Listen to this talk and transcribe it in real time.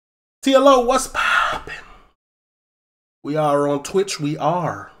TLO, what's poppin'? We are on Twitch. We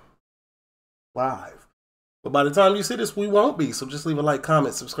are live. But by the time you see this, we won't be. So just leave a like,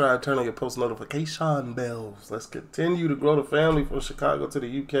 comment, subscribe, turn on your post notification bells. Let's continue to grow the family from Chicago to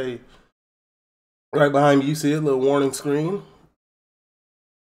the UK. Right behind me, you see a little warning screen.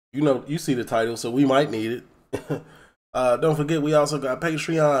 You know, you see the title, so we might need it. Don't forget, we also got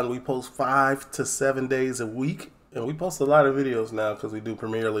Patreon. We post 5 to 7 days a week. And we post a lot of videos now because we do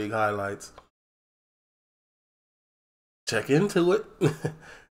Premier League highlights. Check into it.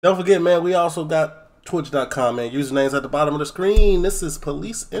 Don't forget, man, we also got Twitch.com, man. Usernames at the bottom of the screen. This is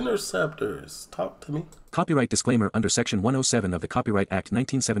Police Interceptors. Talk to me. Copyright disclaimer. Under Section 107 of the Copyright Act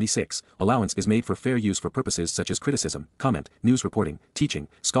 1976, allowance is made for fair use for purposes such as criticism, comment, news reporting, teaching,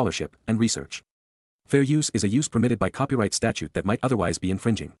 scholarship, and research. Fair use is a use permitted by copyright statute that might otherwise be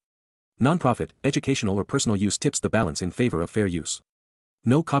infringing. Nonprofit, educational or personal use tips the balance in favor of fair use.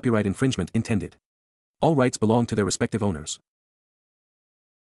 No copyright infringement intended. All rights belong to their respective owners.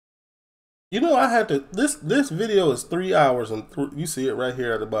 You know, I had to, this video is 3 hours and you see it right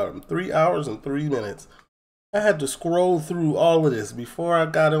here at the bottom. 3 hours and 3 minutes. I had to scroll through all of this before I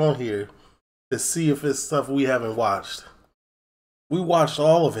got on here to see if it's stuff we haven't watched. We watched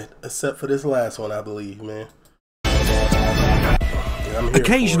all of it except for this last one, I believe, man. Yeah, I'm here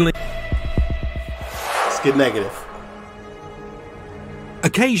occasionally. Let's get negative.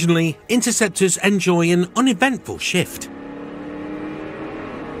 Occasionally, interceptors enjoy an uneventful shift.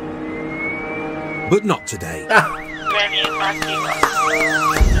 But not today. Let's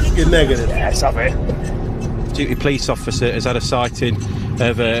get negative. Yeah, stop it. Duty police officer has had a sighting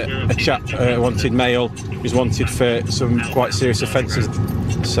of a chap wanted male who's wanted for some quite serious offences.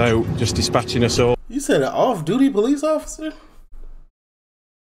 So just dispatching us all. You said an off-duty police officer?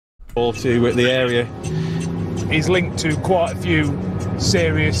 All to the area. He's linked to quite a few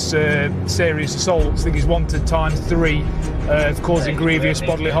serious assaults. I think he's wanted ×3 of causing grievous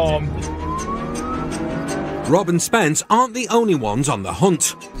bodily harm. Rob and Spence aren't the only ones on the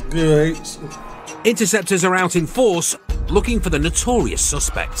hunt. Good. Interceptors are out in force, looking for the notorious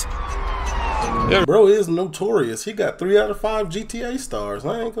suspect. Yeah, bro is notorious. He got 3 out of 5 GTA stars.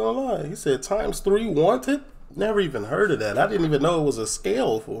 I ain't gonna lie. He said ×3 wanted. Never even heard of that. I didn't even know it was a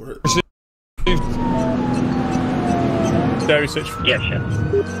scale for it. Dairy search. Yeah, sure.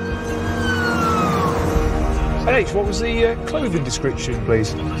 H, what was the clothing description,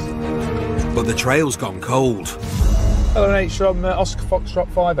 please? But the trail's gone cold. Hello, H from Oscar Foxtrot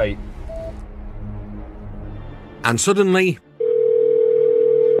 58. And suddenly,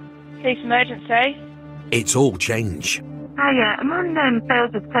 Police emergency. it's all change. Hiya, I'm on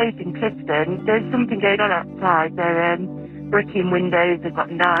Failsworth Close in Clifton. There's something going on outside. They're bricking windows, they've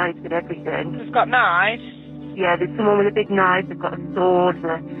got knives and everything. They've got knives. Yeah, there's someone with a big knife, they've got a sword,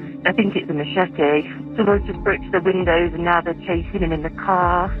 I think it's a machete. Someone's just bricked the windows and now they're chasing him in the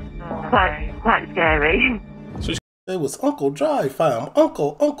car. Quite scary. It was Uncle Drive, fam.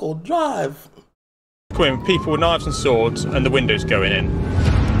 Uncle Drive. With people with knives and swords and the windows going in.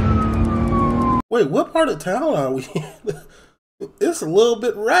 Wait, what part of town are we in? It's a little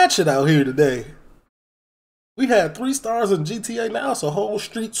bit ratchet out here today. We had 3 stars in GTA, now it's a whole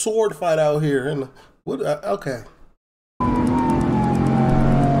street sword fight out here. And what? Okay.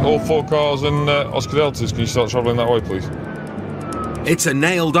 All 4 cars and Oscar Deltas, can you start travelling that way, please? It's a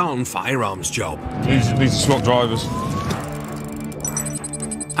nailed-on firearms job. Need to swap drivers.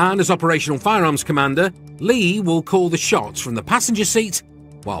 And as operational firearms commander, Lee will call the shots from the passenger seat,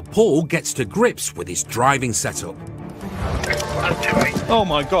 while Paul gets to grips with his driving setup. Oh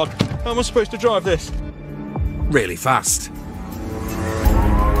my god, how am I supposed to drive this? Really fast.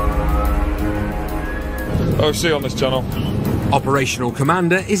 OC on this channel. Operational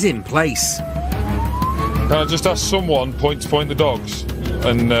commander is in place. Can I just ask someone point the dogs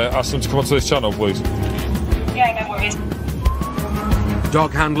and ask them to come onto this channel, please? Yeah, no worries.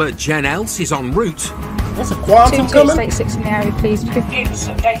 Dog handler Jen Else is en route. What's a quantum coming? 226 in the area, please. Give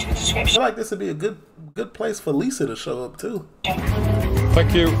some data I description. feel like this would be a good place for Lisa to show up too.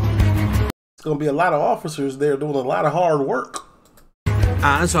 Thank you. It's gonna be a lot of officers there doing a lot of hard work.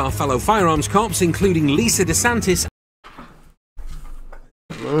 As our fellow firearms cops, including Lisa DeSantis.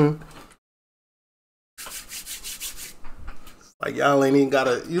 Like y'all ain't even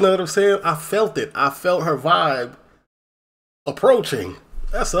gotta, you know what I'm saying? I felt it. I felt her vibe approaching.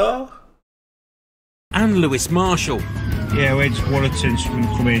 That's all. And Lewis Marshall. Yeah, we're just Wallertons from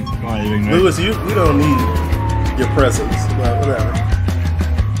coming. Lewis, we don't need your presence. Well, whatever.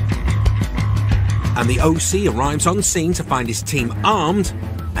 And the OC arrives on scene to find his team armed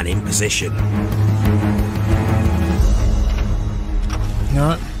and in position. You know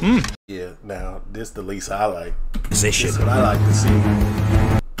what? Yeah, now this the Lisa I like. Position. This is what I like to see.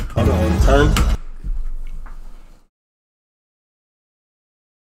 Hold on, turn.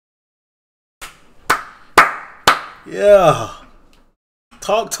 Yeah.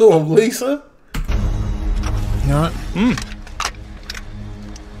 Talk to him, Lisa. You all right?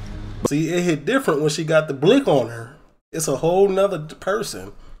 See, it hit different when she got the blick on her. It's a whole nother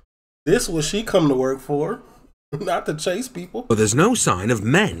person. This was she come to work for, not to chase people. But there's no sign of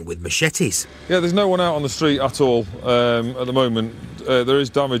men with machetes. Yeah, there's no one out on the street at all at the moment. There is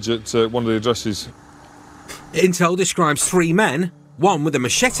damage at one of the addresses. Intel describes 3 men, one with a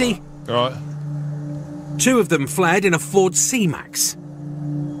machete. All right. 2 of them fled in a Ford C-Max.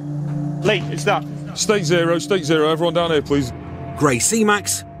 Lee, it's that. State zero, everyone down here, please. Grey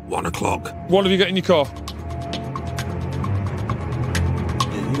C-Max, 1 o'clock. One of you get in your car.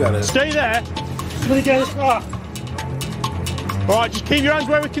 Yeah, you gotta Stay there. Somebody get in the car. Right, just keep your hands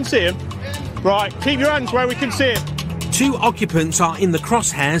where we can see him. Right, keep your hands where we can see him. 2 occupants are in the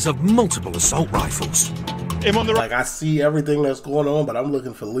crosshairs of multiple assault rifles. Him on the right. like I see everything that's going on, but I'm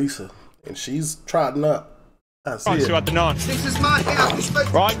looking for Lisa, and she's trotting up. I see Right, it. who had the knife? This is my house.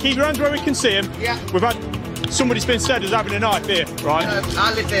 Right, keep your hands where we can see him. Yeah. We've had somebody's been said as having a knife here. Right.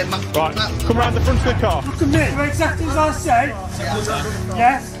 I live here. Right. Come around the front of the car. Look at me. You're exactly as I say.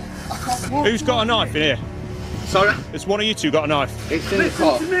 Yes. Who's got a knife in here? Sorry. It's one of you two got a knife. It's in the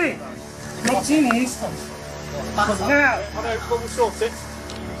car. Listen to me. Not in his. Now. I know. We'll sort it.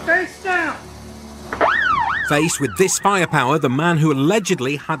 Face down. Faced with this firepower, the man who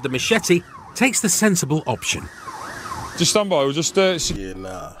allegedly had the machete takes the sensible option. Just stand by. We'll just. Yeah,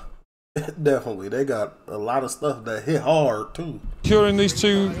 nah. Definitely. They got a lot of stuff that hit hard, too. Securing these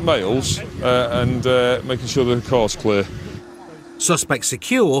 2 males and making sure the car's clear. Suspects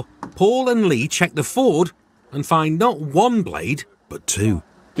secure, Paul and Lee check the Ford and find not 1 blade, but 2.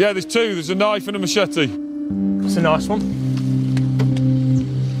 Yeah, there's 2. There's a knife and a machete. It's a nice one.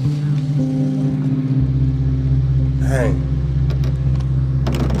 Dang.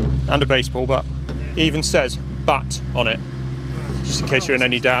 And a baseball bat. It even says bat on it, just in case you're in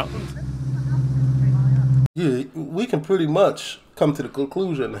any doubt. Yeah, we can pretty much come to the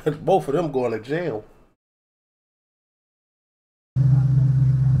conclusion that both of them going to jail.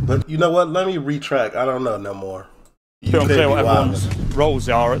 But you know what? Let me retract. I don't know no more. It's unclear Baby what everyone's wild. roles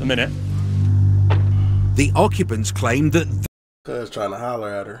are at the minute. The occupants claim that Cuz trying to holler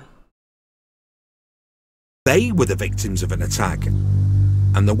at her. they were the victims of an attack,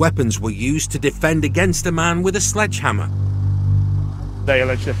 and the weapons were used to defend against a man with a sledgehammer. They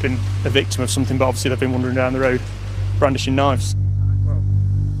allege they've been a victim of something, but obviously they've been wandering down the road brandishing knives.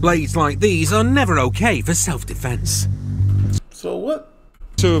 Blades like these are never okay for self-defense. So what?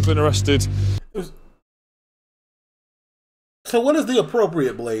 2 have been arrested. So what is the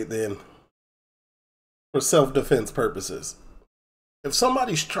appropriate blade then for self-defense purposes? If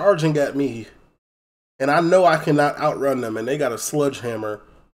somebody's charging at me and I know I cannot outrun them and they got a sledgehammer,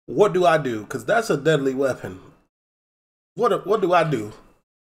 what do I do? Because that's a deadly weapon. What do I do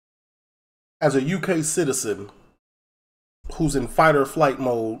as a UK citizen who's in fight or flight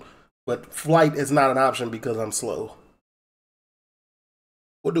mode, but flight is not an option because I'm slow?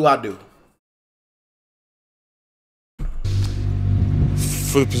 What do I do?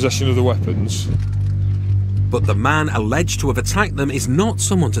 For the possession of the weapons. But the man alleged to have attacked them is not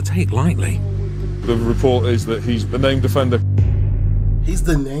someone to take lightly. The report is that he's the named offender. He's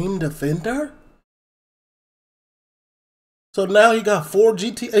the named offender? So now he got 4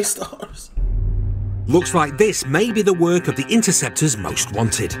 GTA stars? Looks like this may be the work of the Interceptors most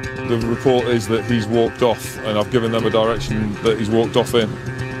wanted. The report is that he's walked off, and I've given them a direction that he's walked off in.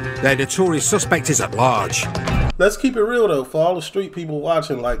 Their notorious suspect is at large. Let's keep it real though, for all the street people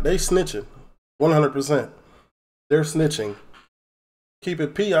watching, like they snitching. 100%. They're snitching. Keep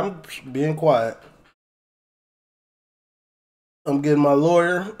it P, I'm being quiet. I'm getting my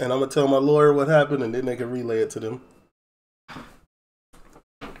lawyer, and I'm going to tell my lawyer what happened, and then they can relay it to them.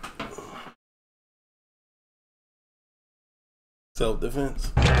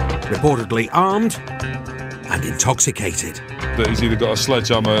 Self-defense. Reportedly armed and intoxicated. That he's either got a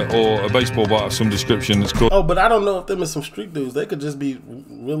sledgehammer or a baseball bat of some description. It's called. Oh, but I don't know if them is some street dudes. They could just be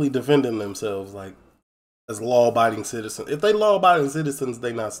really defending themselves, like, as law-abiding citizens. If they law-abiding citizens,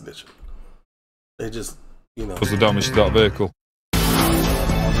 they not snitching. They just, you know. The damage to that vehicle.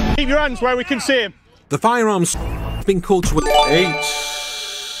 Keep your hands where we can see him. The firearms have been called to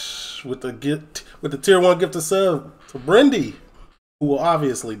H with the tier 1 gift of sub to Brendy, who will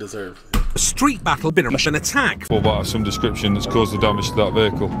obviously deserve it. a street battle, been an attack. Or bat of some description that's caused the damage to that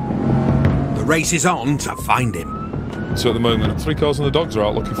vehicle. The race is on to find him. So at the moment, 3 cars and the dogs are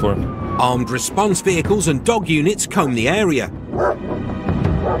out looking for him. Armed response vehicles and dog units comb the area.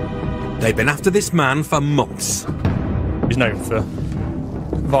 They've been after this man for months. He's known for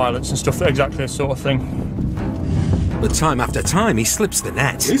violence and stuff, exactly the sort of thing. But time after time, he slips the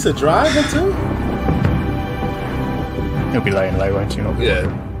net. He's a driver too? He'll be laying low, won't he?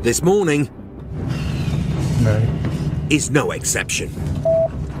 Yeah. This morning No. is no exception.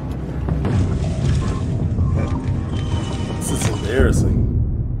 This is embarrassing.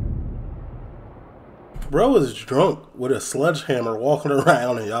 Bro is drunk with a sledgehammer walking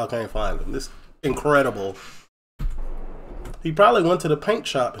around and y'all can't find him. This is incredible. He probably went to the paint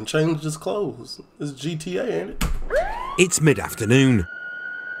shop and changed his clothes. It's GTA, ain't it? It's mid-afternoon.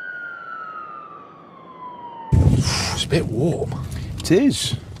 It's a bit warm. It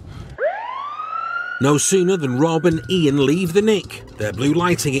is. No sooner than Rob and Ian leave the nick, they're blue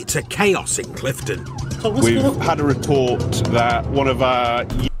lighting it to chaos in Clifton. We've had a report that one of our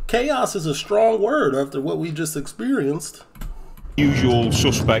chaos is a strong word after what we just experienced. Usual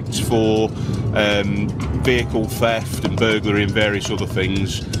suspects for vehicle theft and burglary and various other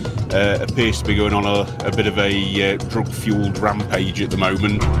things appears to be going on a bit of a drug-fueled rampage at the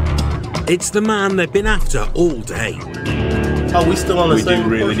moment. It's the man they've been after all day. Are we still on the same? We do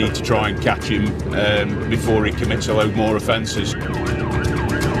really need to try and catch him before he commits a load more offences.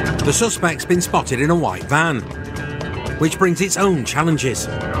 The suspect's been spotted in a white van, which brings its own challenges.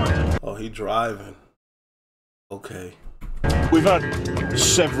 Oh, he driving. Okay. We've had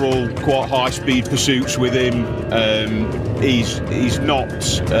several quite high-speed pursuits with him. He's not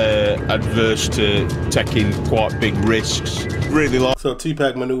adverse to taking quite big risks. Really like. So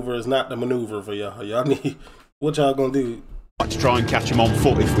T-Pack maneuver is not the maneuver for y'all. Y'all need. What y'all gonna do? Like to try and catch him on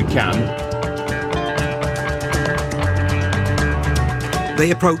foot if we can.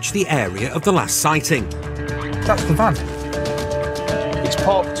 They approach the area of the last sighting. That's the van. It's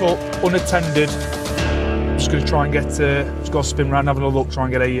parked up, unattended. I'm just going to try and get, just go spin round, having a look, try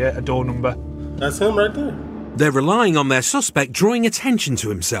and get a door number. That's him right there. They're relying on their suspect drawing attention to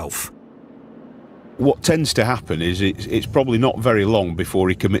himself. What tends to happen is it's probably not very long before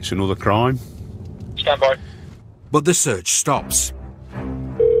he commits another crime. Stand by. But the search stops.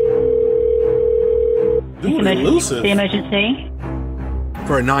 Dude, elusive. The emergency.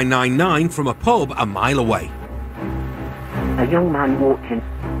 For a 999 from a pub a mile away. A young man walked in.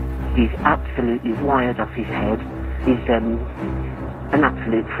 He's absolutely wired off his head. He's an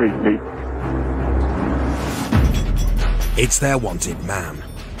absolute Fruit Loop. It's their wanted man.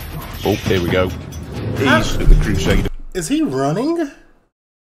 Oh, here we go. He's at the Crusader. Is he running?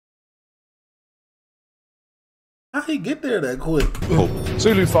 How'd he get there that quick? Oh.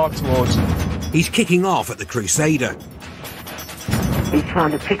 Zulu 5 towards. He's kicking off at the Crusader. He's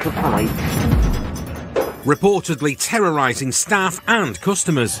trying to pick a fight. Reportedly terrorising staff and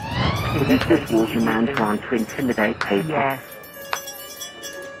customers. He's just walking around trying to intimidate people. Yeah.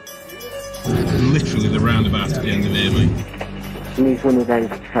 Literally the roundabout at the end of here, mate. And he's one of those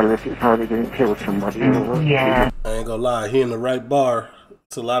fellas that's either going to kill somebody or... Yeah. I ain't gonna lie, he in the right bar.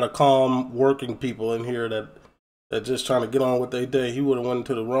 It's a lot of calm working people in here that just trying to get on with their day. He would have went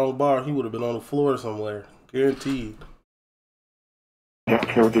to the wrong bar. He would have been on the floor somewhere. Guaranteed. Get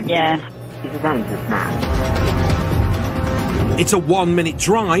killed in. Yeah. He's a dangerous man. It's a 1-minute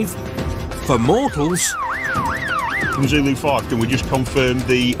drive for mortals. From Zulu 5, can we just confirm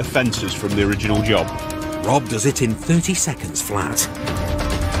the offences from the original job? Rob does it in 30 seconds flat.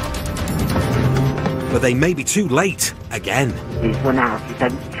 But they may be too late again. He's run out. He's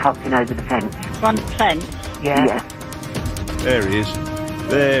hopping over the fence. Run the fence? Yeah. There he is.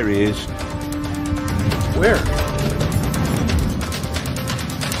 There he is. Where?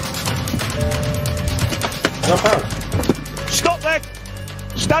 Jump out. Stop there!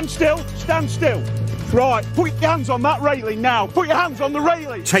 Stand still! Stand still! Right, put your hands on that railing now! Put your hands on the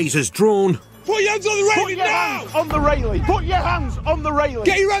railing! Tasers drawn. Put your hands on the railing now! Hands on the railing! Put your hands on the railing!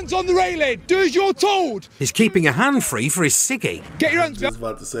 Get your hands on the railing! Do as you're told! He's keeping a hand free for his ciggy. Get your hands I was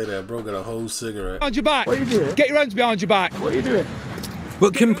about to say that, bro. Got a whole cigarette. behind your back! What are you doing? Get your hands behind your back! What are you doing?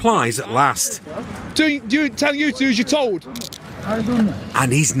 But complies at last. Telling you to do as you're told! I don't know.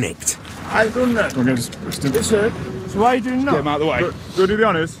 And he's nicked. I don't know. We're going to Listen, so why are you doing that? get him out of the way. Go do the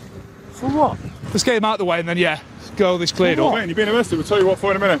honours. For what? Let's get him out of the way and then, yeah, get all this cleared up. Mate, you've been arrested. We'll tell you what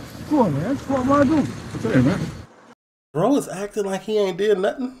for in a minute. Go on, man. What am I doing? I'll tell you, mate. Bro is acting like he ain't did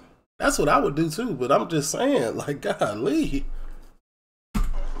nothing. That's what I would do too, but I'm just saying, like, golly.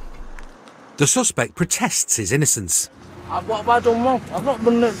 The suspect protests his innocence. What have I done wrong? I've not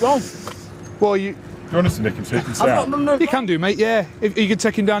done it wrong. Well, you You're honest, Nick, and so you can I've say not done it. can do, mate, yeah. If you can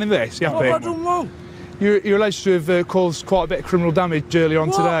take him down in this, you What have I happy? done wrong? You're alleged to have caused quite a bit of criminal damage earlier on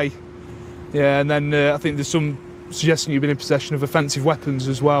today. Yeah, and then I think there's some suggesting you've been in possession of offensive weapons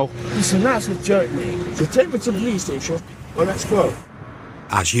as well. Listen, that's a joke, mate. So take me to the police station. Well, let's go.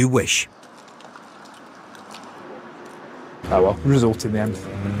 As you wish. Oh well, result in the end.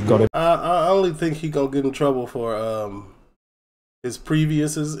 Got it. I only think he gonna get in trouble for his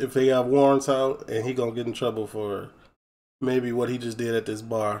previous's if they have warrants out, and he gonna get in trouble for maybe what he just did at this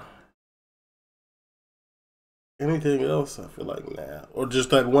bar. Anything else? I feel like nah. Or just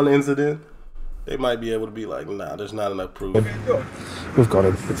that one incident, they might be able to be like, nah, there's not enough proof. We've got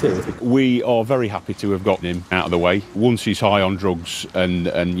him. We are very happy to have gotten him out of the way. Once he's high on drugs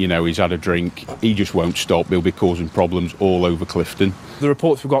and you know, he's had a drink, he just won't stop. He'll be causing problems all over Clifton. The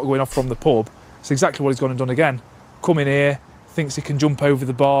reports we've got going off from the pub, it's exactly what he's gone and done again. Come in here, thinks he can jump over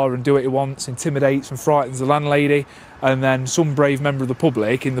the bar and do what he wants, intimidates and frightens the landlady, and then some brave member of the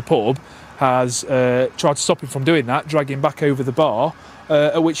public in the pub has tried to stop him from doing that, drag him back over the bar,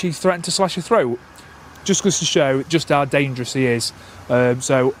 at which he threatened to slash her throat. Just goes to show just how dangerous he is.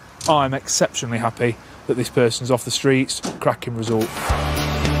 So I'm exceptionally happy that this person's off the streets. Cracking result.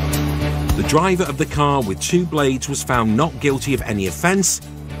 The driver of the car with 2 blades was found not guilty of any offence,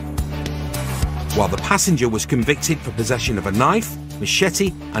 while the passenger was convicted for possession of a knife,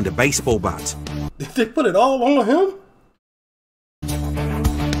 machete and a baseball bat. Did they put it all on him?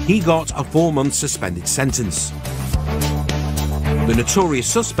 He got a 4-month suspended sentence. The notorious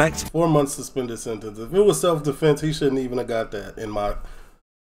suspect... 4 months suspended sentence. If it was self-defense, he shouldn't even have got that, in my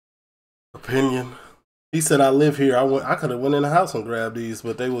opinion. He said, I live here. I could have went in the house and grabbed these,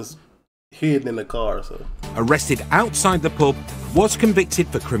 but they was hidden in the car. So arrested outside the pub, was convicted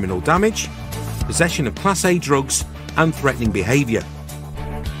for criminal damage, possession of Class A drugs and threatening behaviour.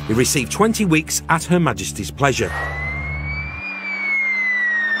 He received 20 weeks at Her Majesty's pleasure.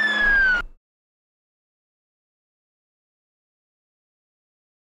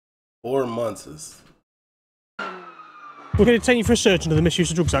 $4 months is... We're going to detain you for a search under the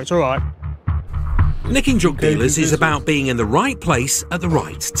Misuse of Drugs Act, alright? Nicking drug dealers is about being in the right place at the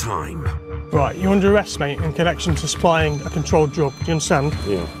right time. Right, you're under arrest, mate, in connection to supplying a controlled drug. Do you understand?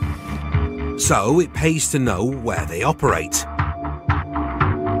 Yeah. So it pays to know where they operate.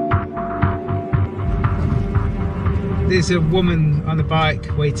 There's a woman on a bike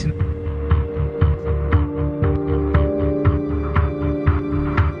waiting.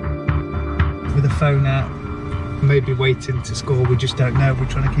 With a phone out, maybe waiting to score, we just don't know. We're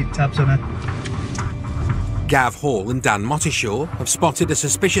trying to keep tabs on her. Gav Hall and Dan Mottishaw have spotted a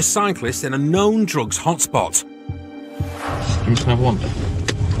suspicious cyclist in a known drugs hotspot. Can you have one? Yeah,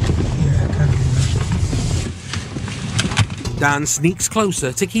 I can. Dan sneaks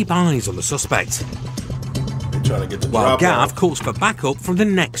closer to keep eyes on the suspect, They're trying to get the while drop Gav off. calls for backup from the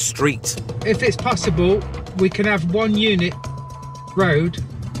next street. If it's possible, we can have 1 unit road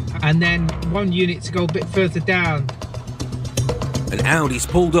and then 1 unit to go a bit further down. An Audi's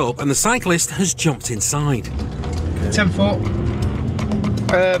pulled up and the cyclist has jumped inside. 10-4.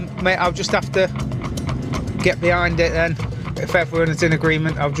 Mate, I'll just have to get behind it then. If everyone is in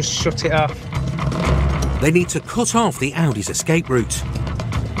agreement, I'll just shut it off. They need to cut off the Audi's escape route.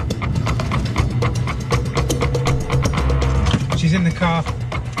 She's in the car.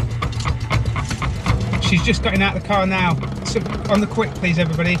 She's just getting out of the car now. So, on the quick, please,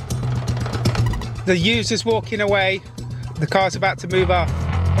 everybody. The user's walking away. The car's about to move off.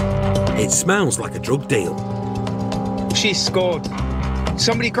 It smells like a drug deal. She's scored.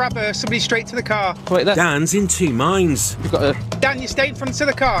 Somebody grab her. Somebody straight to the car. Wait there. Dan's in 2 minds. You've got her. Dan, you stay in front of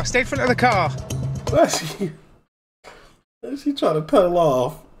the car. Stay in front of the car. She trying to pedal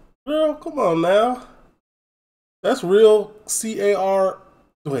off. Girl, come on now. That's real C-R-A-C-K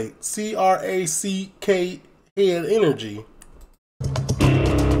head energy.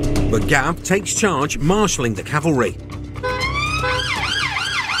 But Gav takes charge, marshalling the cavalry.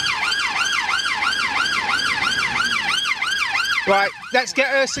 Right, let's get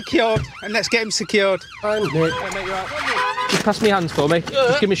her secured and let's get him secured. I'm Nick. Just pass me hands for me.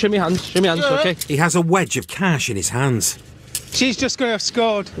 Just show me hands, okay? He has a wedge of cash in his hands. She's just going to have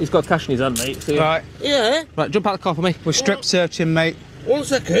scored. He's got cash in his hand, mate. So right. Yeah. Right, jump out the car for me. We're strip searching, mate. 1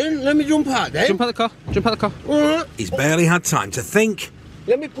 second, let me jump out then. Jump out the car, All right. He's barely had time to think.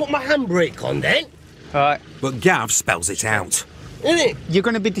 Let me put my handbrake on then. All right. But Gav spells it out. Innit? You're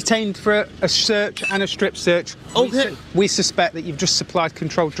going to be detained for a search and a strip search. Okay. We suspect that you've just supplied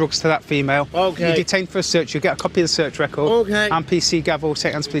controlled drugs to that female. Okay. You're detained for a search. You'll get a copy of the search record. Okay. And PC Gavel,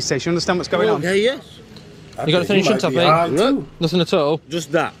 St Anne's Police Station. You understand what's going on? Okay, yes. You got anything you shouldn't have, mate? No, nothing at all.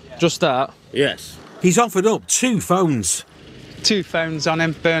 Just that. Just that? Yes. He's offered up 2 phones. 2 phones on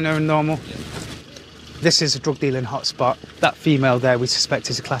him, burner and normal. This is a drug dealing hotspot. That female there we suspect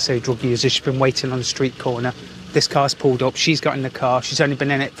is a Class A drug user. She's been waiting on the street corner. This car's pulled up. She's got in the car. She's only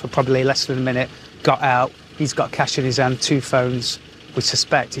been in it for probably less than a minute. Got out. He's got cash in his hand, 2 phones. We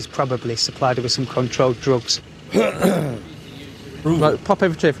suspect he's probably supplied her with some controlled drugs. Right, pop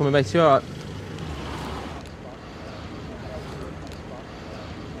over to here for me, mate. You all right?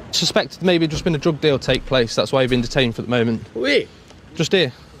 Suspect maybe just been a drug deal take place. That's why you've been detained for the moment. Wait. Just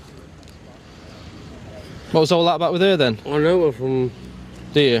here. What was all that about with her then? I know her from...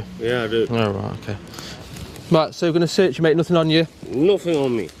 Do you? Yeah, I do. Oh, right, okay. Right, so we're going to search you, mate. Nothing on you? Nothing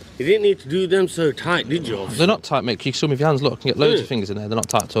on me. You didn't need to do them so tight, did you? They're not tight, mate. You can some of your hands. Look, you can get loads of fingers in there. They're not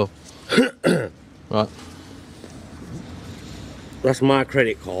tight at all. Right. That's my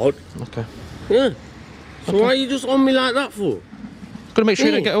credit card. Okay. Yeah. So why are you just on me like that for? Got to make sure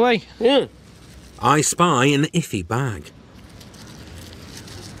you don't get away. Yeah. I spy an iffy bag.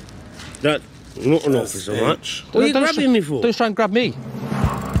 That's not an officer, much. What are you grabbing me for? Don't try and grab me.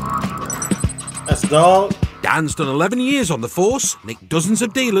 That's dog. Dan's done 11 years on the force, nicked dozens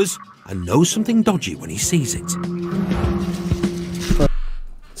of dealers, and knows something dodgy when he sees it.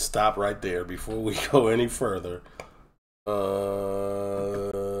 Stop right there before we go any further. Y'all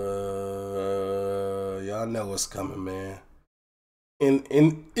know what's coming, man. In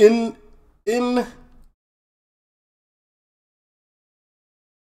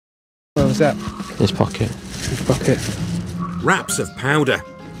What was that? His pocket. His pocket. Wraps of powder.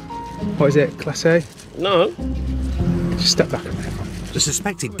 What is it? Class A? No. Just step back a minute. The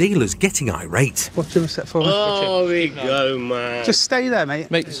suspected dealer's getting irate. What's your step forward? Oh, we go, man. Just stay there, mate.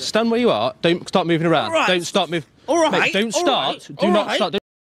 Mate, stand where you are. Don't start moving around. All right. Don't start moving. All right. Mate, don't start. Do not start.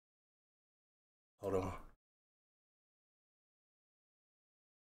 Hold on.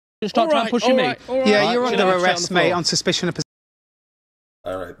 Don't start trying to push me. Yeah, you're under arrest, mate, on suspicion of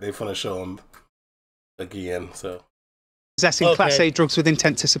All right, they finna show him again. So possessing Class A drugs with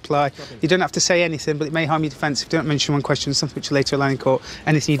intent to supply. You don't have to say anything, but it may harm your defence if you don't mention one question, something which you later allow in court.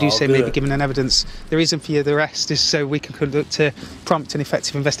 Anything you do say may be given an evidence. The reason for your arrest is so we can conduct a prompt and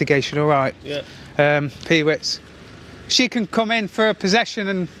effective investigation, all right? Yeah. Peewits. She can come in for a possession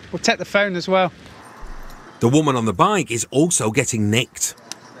and we'll take the phone as well. The woman on the bike is also getting nicked.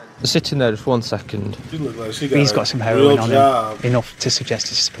 Sitting there just 1 second. she look like she got He's a got some heroin real on job. him, enough to suggest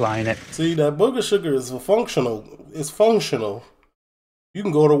he's supplying it. See, that booger sugar is functional. It's functional. You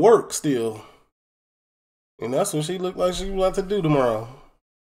can go to work still. And that's what she looked like she would like to do tomorrow.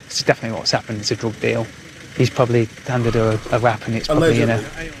 It's definitely what's happened. It's a drug deal. He's probably handed her a wrap and it's probably in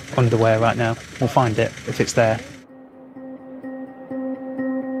her underwear right now. We'll find it if it's there.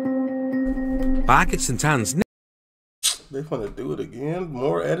 Back at St Anne's, They finna do it again?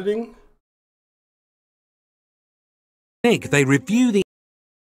 More editing? they review the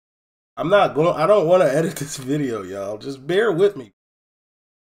I don't want to edit this video, y'all. Just bear with me.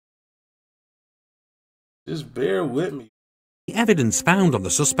 Just bear with me. evidence found on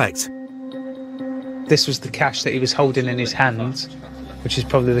the suspect. This was the cash that he was holding in his hands, which is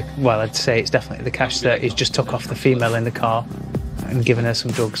probably well, I'd say it's definitely the cash that he just took off the female in the car and given her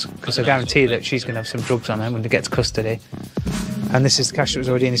some drugs, because I guarantee that she's going to have some drugs on her when they get to custody. And this is the cash that was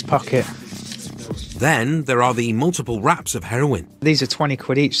already in his pocket. Then there are the multiple wraps of heroin. These are 20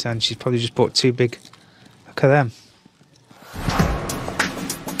 quid each, then. She's probably just bought 2 big. Look at them.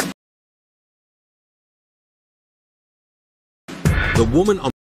 The woman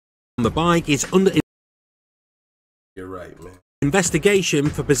on the bike is under You're right, man. investigation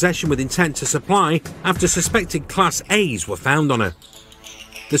for possession with intent to supply after suspected Class A's were found on her.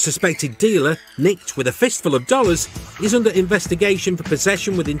 The suspected dealer, nicked with a fistful of dollars, is under investigation for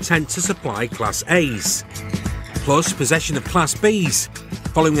possession with intent to supply Class A's. Plus possession of Class B's,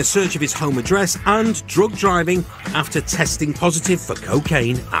 following a search of his home address, and drug driving after testing positive for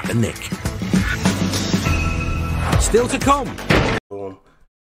cocaine at the nick. Still to come.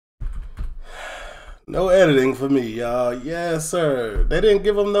 No editing for me, y'all. Yes, sir. They didn't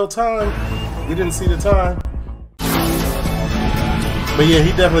give him no time. We didn't see the time. But yeah,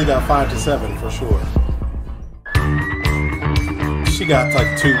 he definitely got 5 to 7 for sure. She got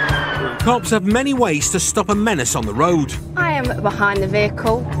like 2. Cops have many ways to stop a menace on the road. I am behind the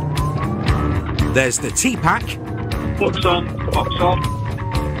vehicle. There's the T-Pack. Box on. Box on.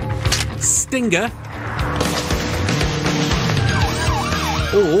 Stinger.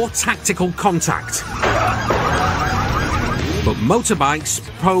 Or tactical contact. But motorbikes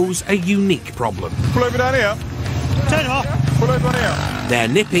pose a unique problem. Pull over down here. Turn off. Pull over down here. They're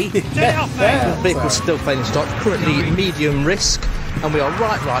nippy. Turn off, mate. The vehicle's still failing stock, currently medium risk, and we are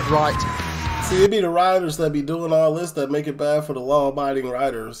right. See, it be the riders that be doing all this that make it bad for the law-abiding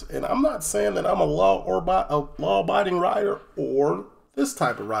riders. And I'm not saying that I'm a law-abiding rider or this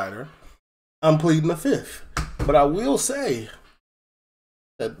type of rider. I'm pleading the fifth. But I will say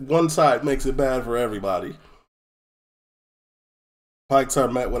that one side makes it bad for everybody. Pikes are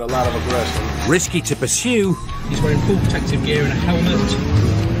met with a lot of aggression. Risky to pursue. He's wearing full protective gear and a helmet.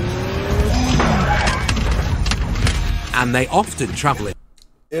 And they often travel in.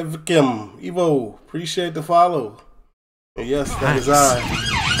 Evkim, Evo, appreciate the follow. And yes, that is I.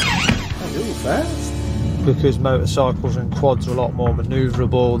 Oh, really fast? Because motorcycles and quads are a lot more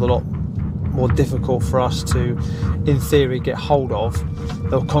manoeuvrable, they're a lot more difficult for us to, in theory, get hold of.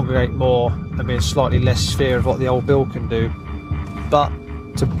 They'll congregate more and be in slightly less sphere of what the old Bill can do. But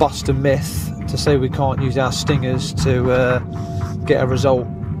to bust a myth, to say we can't use our stingers to get a result.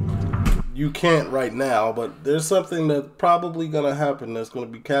 You can't right now, but there's something that's probably going to happen that's going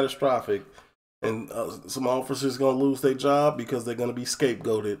to be catastrophic, and some officers going to lose their job because they're going to be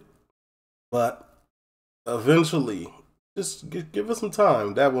scapegoated. But eventually, just give us some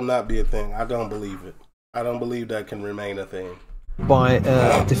time. That will not be a thing. I don't believe it. I don't believe that can remain a thing. By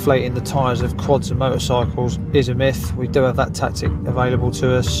deflating the tyres of quads and motorcycles is a myth. We do have that tactic available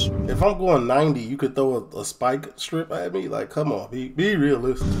to us. If I'm going 90, you could throw a spike strip at me? Like, come on, be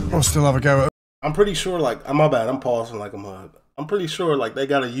realistic. I'll still have a go at it. I'm pretty sure, like, my bad, I'm pausing like a mug. I'm pretty sure, like, they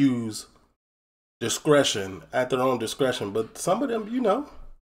got to use discretion at their own discretion. But some of them, you know,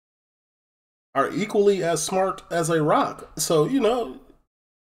 are equally as smart as a rock. So, you know,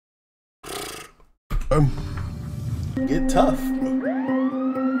 get tough.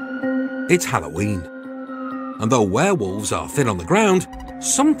 It's Halloween. And though werewolves are thin on the ground,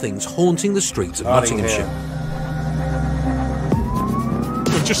 something's haunting the streets of Nottinghamshire.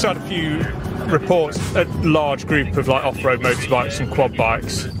 We've just had a few reports, a large group of like off-road motorbikes and quad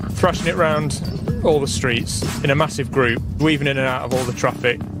bikes thrashing it around all the streets in a massive group, weaving in and out of all the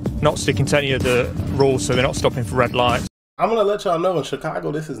traffic, not sticking to any of the rules, so they're not stopping for red lights. I'm going to let y'all know, in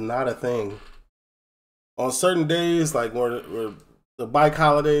Chicago, this is not a thing. On certain days, like where the bike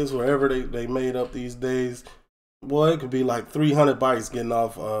holidays, wherever they made up these days, boy, it could be like 300 bikes getting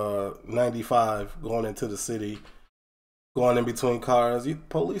off 95 going into the city, going in between cars.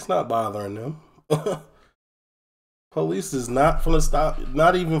 Police not bothering them. Police is not finna stop,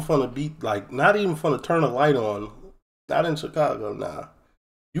 not even finna beat, like, not even finna turn a light on. Not in Chicago, nah.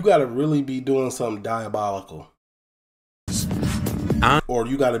 You gotta really be doing something diabolical. Or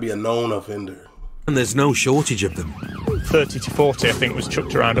you gotta be a known offender. And there's no shortage of them. 30 to 40, I think, was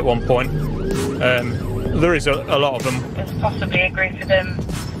chucked around at one point. There is a lot of them. There's possibly a group of them,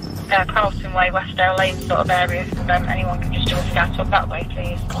 Carlton Way, Westdale Lane sort of areas, and anyone can just do a scout up that way,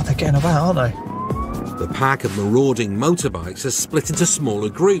 please. God, they're getting about, aren't they? The pack of marauding motorbikes has split into smaller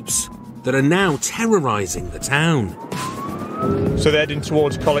groups that are now terrorising the town. So they're heading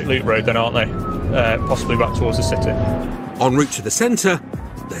towards Collick Loop Road then, aren't they? Possibly back towards the city. En route to the centre,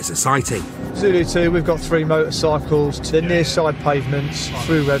 there's a sighting. Zulu 2, we've got 3 motorcycles to the near side pavements,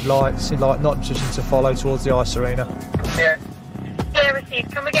 through red lights, in like not just to follow towards the ice arena. Yeah. Yeah,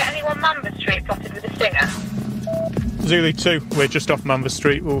 received. Can we get anyone Manvers Street plotted with a stinger? Zulu 2, we're just off Manvers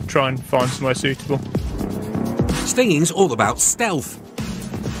Street. We'll try and find somewhere suitable. Stinging's all about stealth.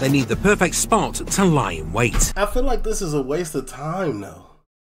 They need the perfect spot to lie in wait. I feel like this is a waste of time, though.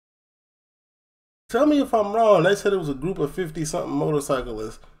 Tell me if I'm wrong. They said it was a group of 50-something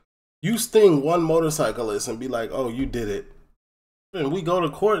motorcyclists. You sting one motorcyclist and be like, oh, you did it. And we go to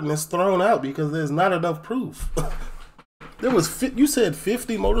court and it's thrown out because there's not enough proof. There was, you said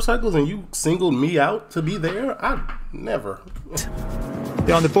 50 motorcycles and you singled me out to be there? I never.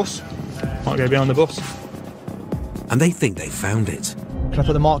 Behind the bus. Might go behind the bus. And they think they found it. Can I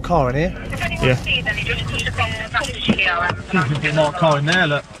put the marked car in here? Yeah. Put the marked car in there,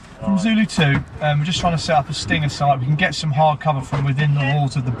 look. From Zulu 2, we're just trying to set up a stinger site. We can get some hard cover from within the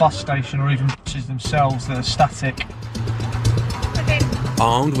walls of the bus station or even buses themselves that are static.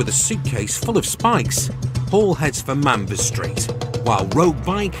 Armed with a suitcase full of spikes, Paul heads for Manvers Street, while rogue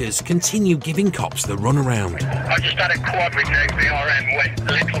bikers continue giving cops the runaround. I just had a quad with no VRM, went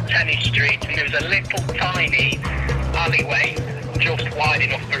Little Tennis Street, and there was a little tiny alleyway just wide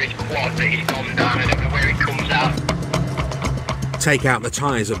enough for his quad that he's gone down. I don't know where he comes out. Take out the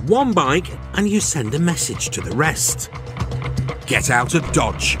tyres of one bike and you send a message to the rest. Get out of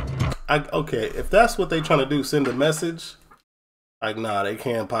Dodge. Okay, if that's what they're trying to do, send a message. Like, nah, they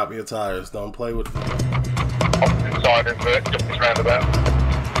can't pop your tires. Don't play with them. Inside of Duffy's roundabout.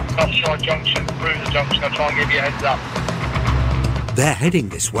 Offshore junction, through the junction. I'll try and give you a heads up. They're heading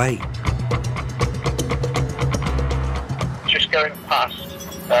this way. Just going past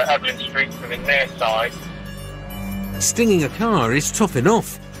Evelyn Street from the near side. Stinging a car is tough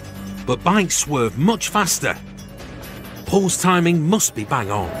enough, but bikes swerve much faster. Paul's timing must be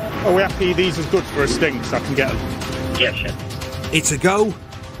bang on. Are we happy these are good for a sting so I can get them? Yeah, sure. It's a go,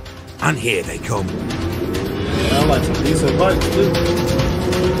 and here they come. Yeah, I like some decent bikes too.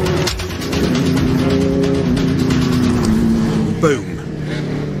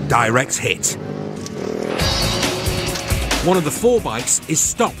 Boom. Direct hit. One of the 4 bikes is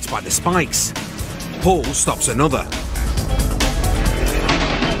stopped by the spikes. Paul stops another.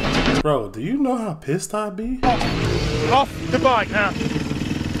 Bro, do you know how pissed I'd be? Off the bike now.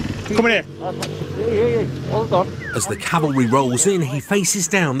 Come in here. Hold on. As the cavalry rolls in, he faces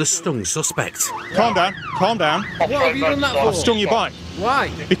down the stung suspect. Calm down, calm down. What have you done that for? I've stung your bike. Why?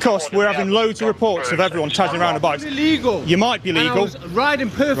 Because we're having loads of reports of everyone tagging around the bikes. Illegal. You might be And I legal. was riding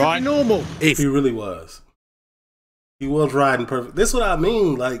perfectly normal. If he really was. He was riding perfect. This is what I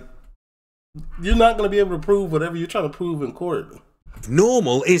mean. Like, you're not going to be able to prove whatever you're trying to prove in court.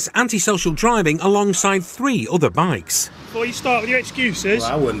 Normal is antisocial driving alongside 3 other bikes. Before you start with your excuses,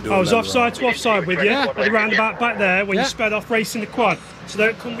 Well, I wouldn't do I was nothing offside to offside with you at the roundabout back there when Yeah. you sped off racing the quad. So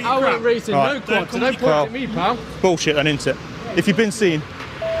don't come with your I crap. wasn't racing Right. no quad, so don't point Well, at me, pal. Bullshit then, isn't it? If you've been seen,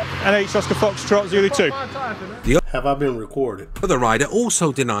 NH Oscar Foxtrot 02. Have I been recorded? The rider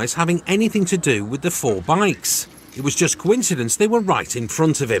also denies having anything to do with the 4 bikes. It was just coincidence they were right in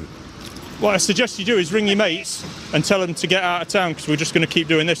front of him. What I suggest you do is ring your mates and tell them to get out of town because we're just going to keep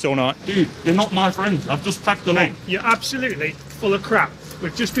doing this all night. Dude, you're not my friend. I've just packed along. You're absolutely full of crap.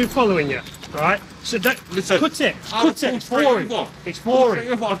 We've just been following you, right? So cut it. Cut it. It's boring. It's boring.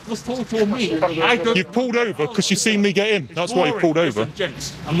 You've pulled over because you've seen me get in. That's why you pulled over.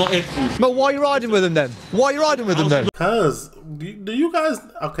 I'm not in. But why are you riding with them then? Why are you riding with them then? Because, do you guys...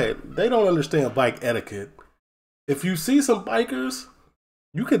 Okay, they don't understand bike etiquette. If you see some bikers,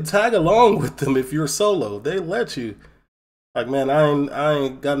 you can tag along with them if you're solo. They let you. Like, man, I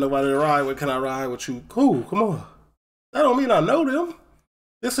ain't got nobody to ride with. Can I ride with you? Cool, come on. That don't mean I know them.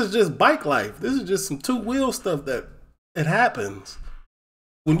 This is just bike life. This is just some 2-wheel stuff that it happens.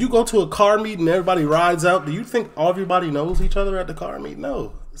 When you go to a car meet and everybody rides out, do you think everybody knows each other at the car meet?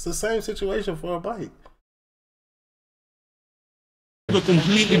 No. It's the same situation for a bike. A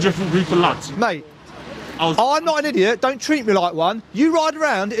completely different group of lads. Mate, I'm not an idiot, don't treat me like one. You ride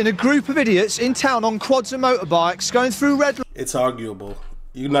around in a group of idiots in town on quads and motorbikes going through red It's arguable.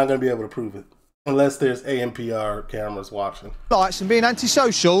 You're not going to be able to prove it. Unless there's ANPR cameras watching. lights and being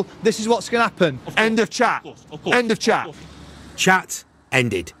antisocial, this is what's going to happen. End of chat. End of chat. Chat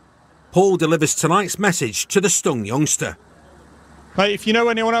ended. Paul delivers tonight's message to the stung youngster. Mate, if you know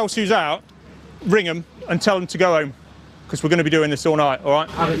anyone else who's out, ring them and tell them to go home. Because we're going to be doing this all night, all right?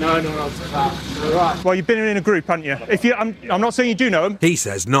 I don't know anyone else like that. All right. Well, you've been in a group, haven't you? If you, I'm not saying you do know them. He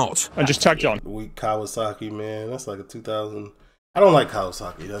says not. And just tag John. Weak Kawasaki, man. That's like a 2000. I don't like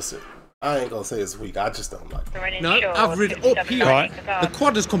Kawasaki. That's it. I ain't gonna say it's weak. I just don't like it. No, I've ridden up here. Right. The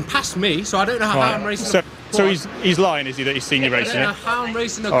quad has come past me, so I don't know how I'm racing a So quad. he's lying, is he, that he's seen you I racing don't know it? how I'm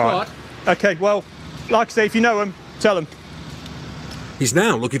racing a All quad. right. Okay, well, like I say, if you know them, tell them. He's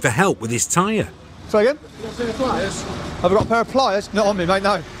now looking for help with his tyre. Say again? You got some pliers? Have I got a pair of pliers? Not on me, mate,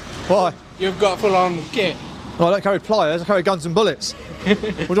 no. Why? You've got full on kit. Well, I don't carry pliers, I carry guns and bullets. What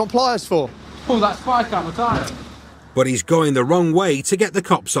do you want pliers for? Oh, that's spike on the tyre. But he's going the wrong way to get the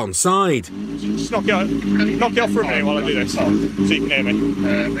cops on side. Just knock it off for a minute while I do this, so you can hear me.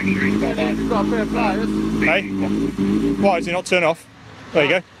 You've got a pair of pliers. Hey? Why, is it not turned off? There you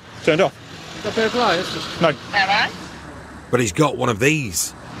go. Turned off. You've got a pair of pliers? No. But he's got one of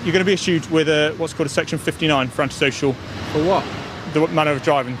these. You're going to be issued with what's called a Section 59 for antisocial. For what? The manner of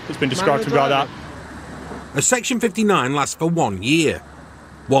driving that's been described to me like that. A Section 59 lasts for 1 year.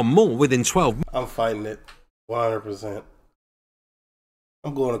 One more within 12 months. I'm fighting it 100%.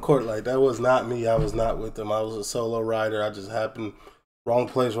 I'm going to court like that was not me. I was not with them. I was a solo rider. I just happened wrong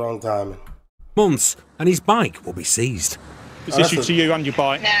place, wrong timing. Months, and his bike will be seized. It's issued to you and your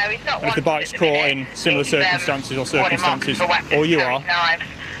bike. No, he's not And if the bike's caught in similar circumstances or or you are,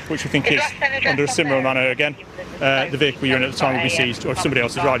 which I think is under a similar manner again, the vehicle you're in at the time will be seized, or if somebody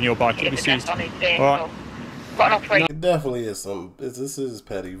else is riding your bike, it'll be seized. All right. It definitely is some. This is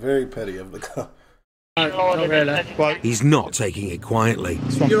petty, very petty of the car. Not really. Well, He's not taking it quietly.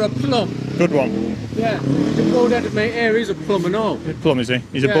 You're a plum. Good one. Yeah. The bald headed mate here is a plum and all. Plum, is he?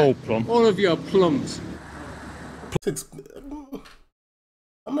 He's a bald plum. All of you are plums.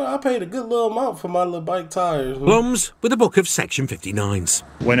 I paid a good little amount for my little bike tires. Plums with a book of Section 59s.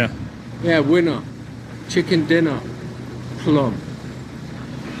 Winner. Yeah, winner. Chicken dinner. Plum.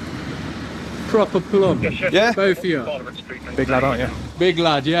 proper plum. Yeah? Both of you. Big lad, aren't you? Big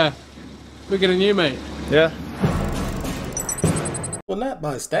lad, yeah. Bigger than you, mate. Yeah. Well, not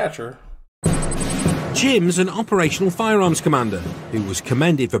by stature. Jim's an operational firearms commander who was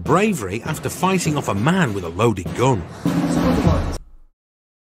commended for bravery after fighting off a man with a loaded gun.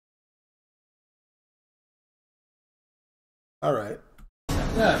 All right.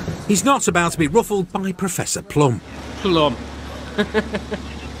 Yeah. He's not about to be ruffled by Professor Plum. Plum.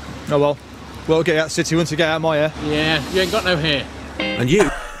 Oh well. We'll get out of the city once we get out of my hair. Yeah, you ain't got no hair. And you?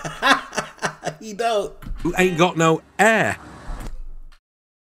 He don't. Who ain't got no air.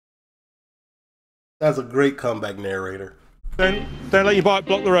 That's a great comeback, narrator. Don't let your bike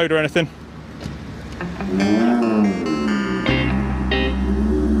block the road or anything.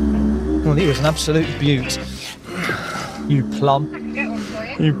 Well, he was an absolute beaut. You plum.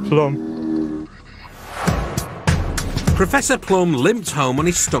 You plum. Professor Plum limped home on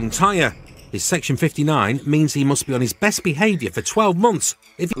his stung tyre. His Section 59 means he must be on his best behaviour for 12 months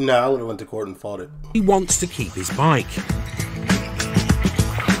if I would have went to court and fought it. He wants to keep his bike.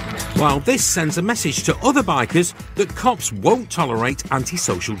 While this sends a message to other bikers that cops won't tolerate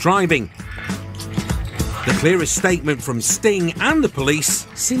antisocial driving. The clearest statement from Sting and the police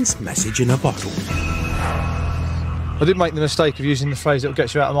since Message in a Bottle. I did make the mistake of using the phrase "it'll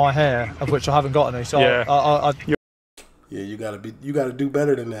get you out of my hair," of which I haven't got any. So yeah. Yeah, you gotta do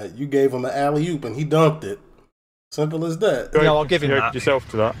better than that. You gave him an alley-oop and he dunked it. Simple as that. No, I'll give him that. Yourself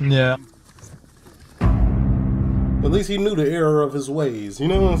to that. Yeah. At least he knew the error of his ways. You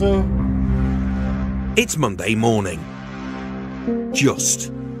know what I'm saying? It's Monday morning.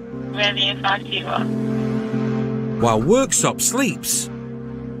 Just. Really, if I see one. While Workstop sleeps,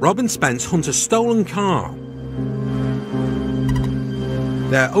 Rob and Spence hunt a stolen car.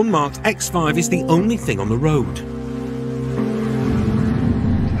 Their unmarked X5 is the only thing on the road.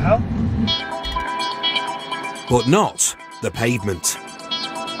 How? But not the pavement.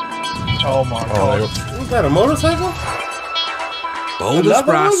 Oh my god. Was that a motorcycle? Bold as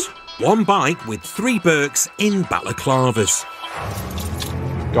brass, one bike with 3 Berks in balaclavas.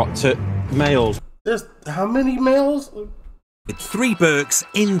 Got to males. There's how many males? With 3 Berks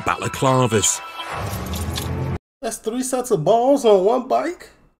in balaclavas. That's 3 sets of balls on one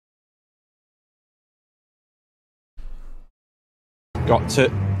bike? Got to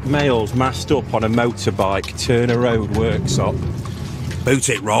males masked up on a motorbike, Turner Road workshop. Boot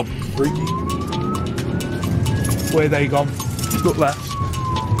it, Rob. Freaky. Where they gone? Look left.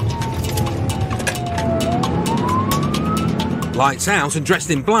 Lights out and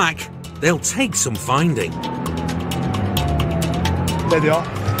dressed in black, they'll take some finding. There they are.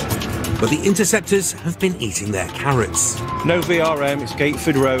 But the Interceptors have been eating their carrots. No VRM, it's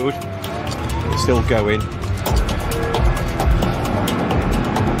Gateford Road. It's still going.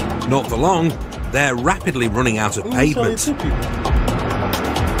 Not for long, they're rapidly running out of pavement.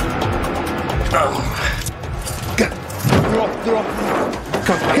 They're off. Get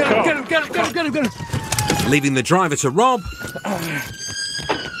him. Leaving the driver to Rob.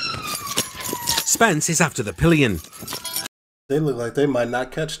 Spence is after the pillion. They look like they might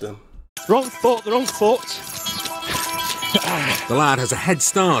not catch them. Wrong foot. The lad has a head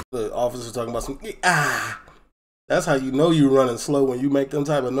start. The officer's talking about some. That's how you know you're running slow when you make them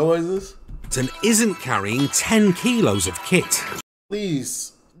type of noises. And isn't carrying 10 kilos of kit.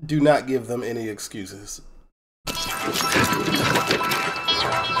 Please do not give them any excuses.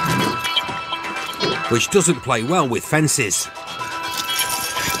 Which doesn't play well with fences.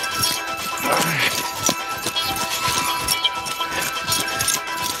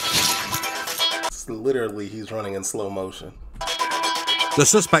 It's literally, he's running in slow motion. The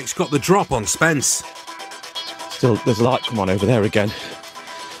suspect's got the drop on Spence. Still, there's a light come on over there again.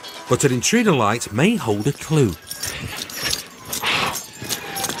 But an intruder light may hold a clue.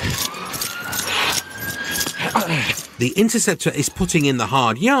 The Interceptor is putting in the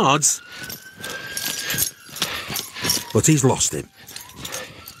hard yards, but he's lost him.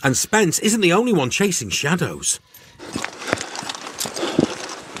 And Spence isn't the only one chasing shadows.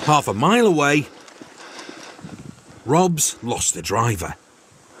 Half a mile away, Rob's lost the driver.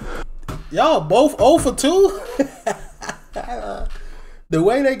 Y'all both 0 for 2? The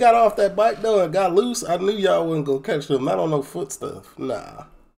way they got off that bike though and got loose, I knew y'all wasn't gonna catch them. Not on no foot stuff. Nah.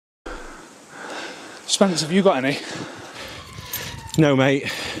 Spence, have you got any? No, mate.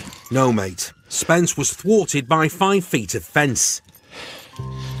 No, mate. Spence was thwarted by 5 feet of fence.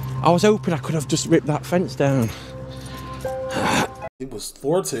 I was hoping I could have just ripped that fence down. He was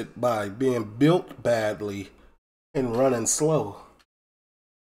thwarted by being built badly and running slow.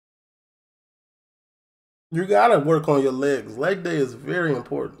 You gotta work on your legs. Leg day is very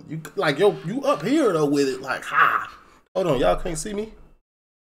important. You like you up here though with it, like ha. Hold on, y'all can't see me.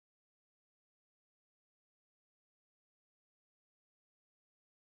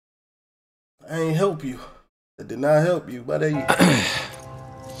 I ain't help you. I did not help you, buddy.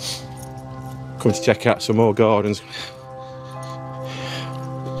 Come to check out some more gardens.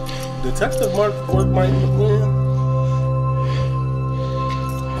 Detective Mark might win.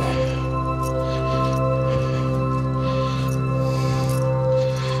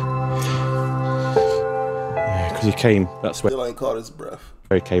 Yeah, because he came. That's where. Still ain't caught his breath.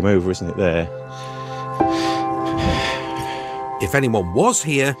 Where he came over, isn't it? There. If anyone was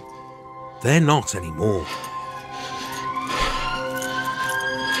here, they're not anymore.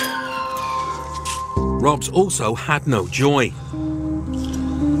 Rob's also had no joy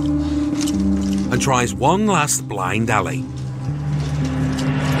and tries one last blind alley.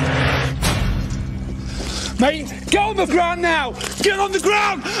 Mate, get on the ground now! Get on the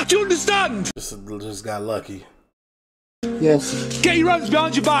ground! Do you understand? Just got lucky. Yes. Get your hands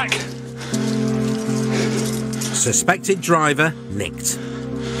behind your back! Suspected driver nicked.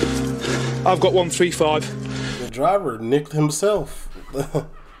 I've got 135. The driver nicked himself.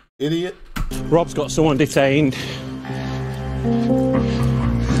 Idiot. Rob's got someone detained. Have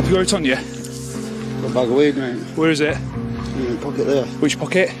you got it on you? Got a bag of weed, mate. Where is it? In the pocket there. Which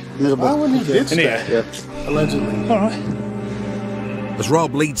pocket? Middle Why wouldn't he ditch in that? here? Yeah. Allegedly. Alright. As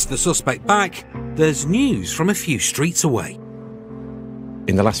Rob leads the suspect back, there's news from a few streets away.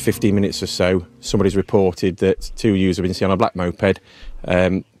 In the last 15 minutes or so, somebody's reported that two youths have been seen on a black moped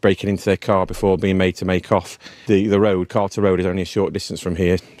breaking into their car before being made to make off. The road, Carter Road, is only a short distance from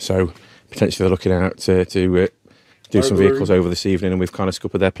here, so potentially they're looking out to do some vehicles over this evening, and we've kind of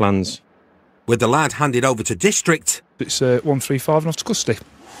scuppered their plans. With the lad handed over to district, it's 135 and off to custody.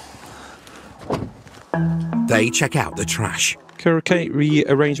 They check out the trash. Can we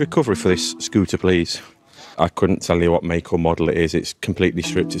arrange recovery for this scooter, please? I couldn't tell you what make or model it is. It's completely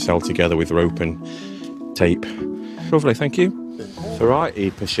stripped. It's held together with rope and tape. Lovely, thank you. It's all right,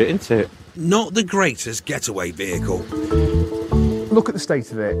 heaping shit into it. Not the greatest getaway vehicle. Look at the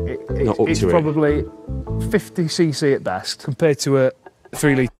state of it. It's probably 50cc at best compared to a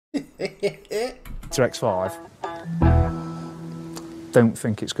 3 litre X5. Don't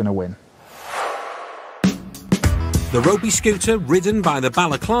think it's going to win. The ropey scooter ridden by the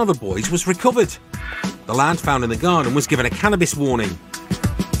Balaclava boys was recovered. The lad found in the garden was given a cannabis warning.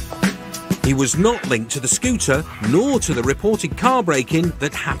 He was not linked to the scooter nor to the reported car break-in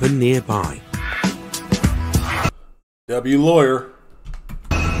that happened nearby. W lawyer.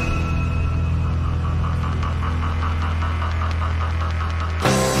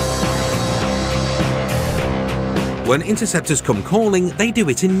 When interceptors come calling, they do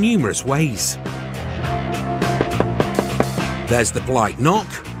it in numerous ways. There's the polite knock,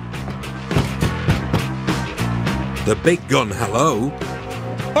 the big gun hello.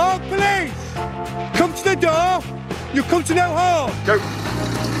 Oh, police! Come to the door! You come to no harm! Go!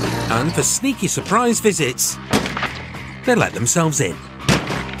 And for sneaky surprise visits, they let themselves in.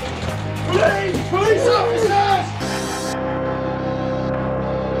 Police! Police officers!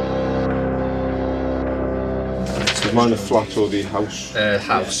 Is mine a flat or the house?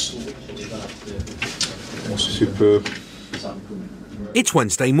 House. Superb. It's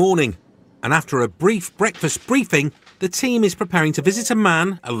Wednesday morning, and after a brief breakfast briefing, the team is preparing to visit a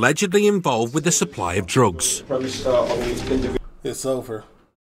man allegedly involved with the supply of drugs. It's over.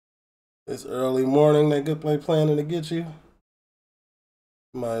 It's early morning. They good play planning to get you.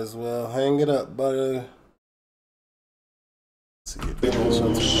 Might as well hang it up, buddy.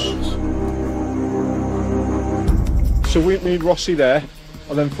 So we need Rossi there,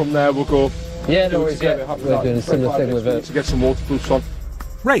 and then from there we'll go. Yeah, no worries. Yeah, we're doing a similar thing with it. To get some waterproofs on.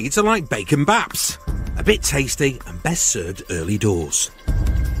 Raids are like bacon baps, a bit tasty and best served early doors.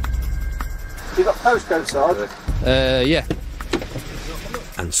 You got postcode, Sarge? Yeah.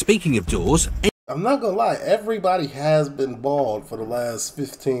 And speaking of doors, I'm not gonna lie, everybody has been bald for the last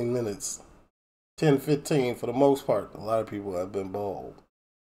 15 minutes. 10, 15 for the most part. A lot of people have been bald.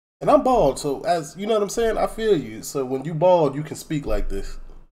 And I'm bald, so as you know what I'm saying, I feel you. So when you bald, you can speak like this.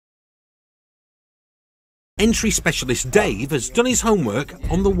 entry specialist Dave has done his homework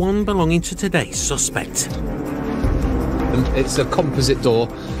on the one belonging to today's suspect. And it's a composite door,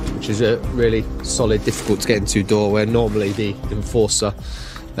 which is a really solid, difficult to get into door, where normally the enforcer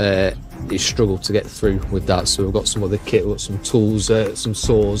is struggled to get through with that. So we've got some other kit, we've got some tools, some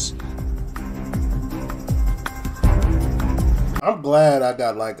saws. I'm glad I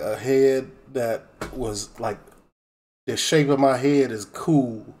got like a head that was like, the shape of my head is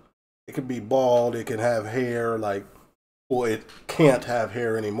cool. It could be bald, it can have hair, like, well, it can't have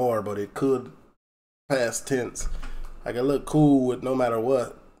hair anymore, but it could, past tense. Like, it look cool with no matter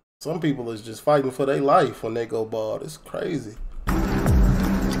what. Some people is just fighting for their life when they go bald. It's crazy.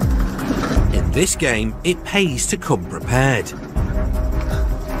 In this game, it pays to come prepared.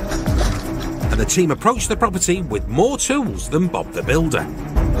 And the team approached the property with more tools than Bob the Builder.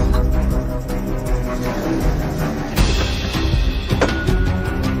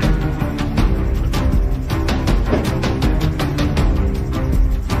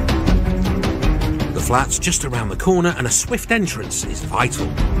 The flat's just around the corner and a swift entrance is vital.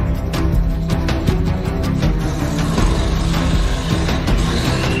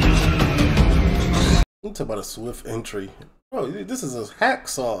 You talk about a swift entry. Bro, this is a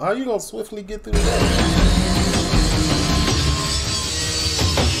hacksaw. How are you gonna swiftly get through that?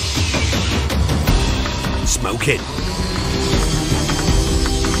 Smoking.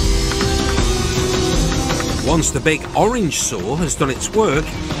 Once the big orange saw has done its work,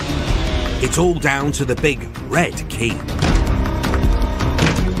 it's all down to the big red key.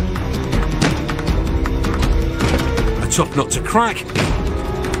 A tough nut to crack,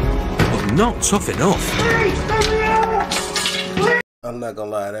 but not tough enough. I'm not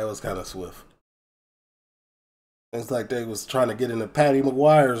gonna lie, that was kind of swift. It's like they was trying to get into Patty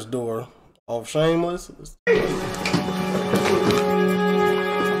McGuire's door off Shameless.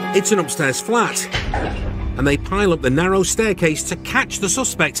 It's an upstairs flat, and they pile up the narrow staircase to catch the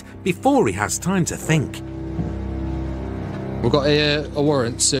suspect before he has time to think. We've got a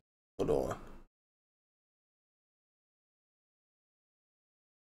warrant, so... Hold on.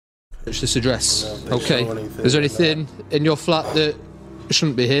 Search this address. Okay. Is there anything in your flat that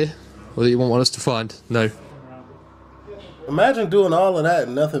shouldn't be here, or that you won't want us to find? No. Imagine doing all of that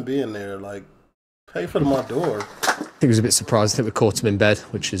and nothing being there. Like, pay for my door. I think he was a bit surprised. I think we caught him in bed,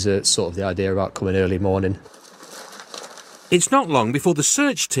 which is sort of the idea about coming early morning. It's not long before the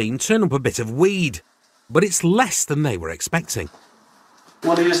search team turn up a bit of weed, but it's less than they were expecting.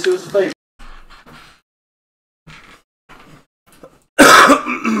 What do you do to be?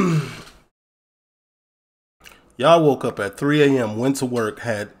 Y'all woke up at 3 a.m., went to work,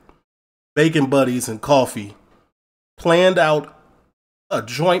 had bacon buddies and coffee, planned out a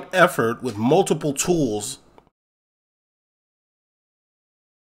joint effort with multiple tools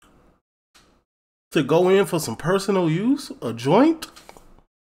to go in for some personal use? A joint?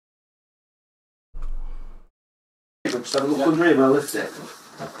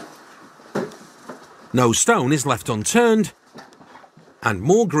 No stone is left unturned, and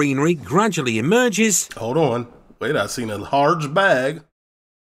more greenery gradually emerges. Hold on. Wait, I seen a large bag.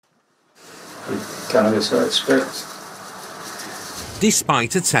 Cannabis, I expect.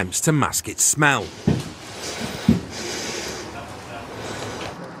 Despite attempts to mask its smell.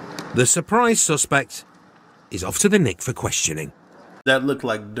 The surprise suspect is off to the Nick for questioning. That looked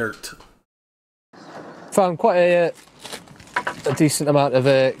like dirt. Found quite a decent amount of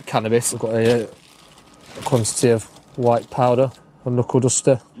cannabis. I've got a quantity of white powder, a knuckle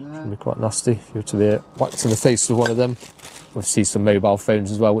duster. Can be quite nasty if you were to be whacked in the face with one of them. We'll see some mobile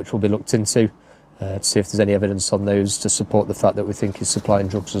phones as well, which will be looked into to see if there's any evidence on those to support the fact that we think he's supplying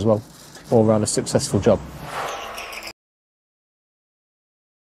drugs as well. All around a successful job.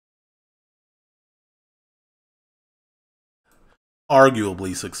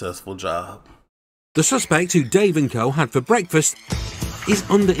 Arguably successful job. The suspect, who Dave & Co had for breakfast, is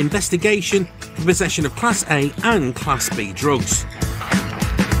under investigation for possession of Class A and Class B drugs.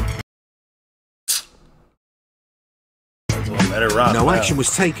 No action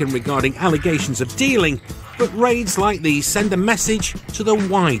was taken regarding allegations of dealing, but raids like these send a message to the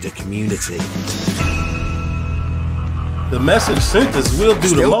wider community. The message sent is we'll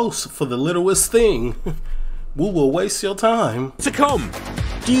do the most for the littlest thing. We will waste your time. To come.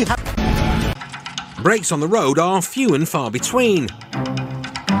 Do you have... Breaks on the road are few and far between.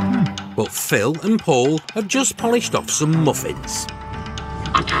 But Phil and Paul have just polished off some muffins.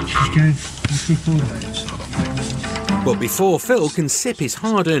 But before Phil can sip his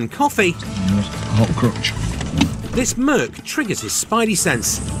hard-earned coffee, Hot crutch. this Merc triggers his spidey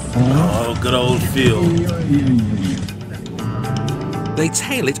sense. Oh, good old Phil. They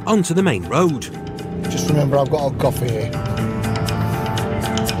tail it onto the main road. Just remember, I've got hot coffee here.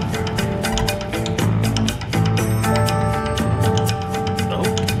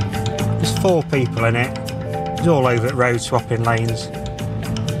 There's 4 people in it. It's all over at road swapping lanes.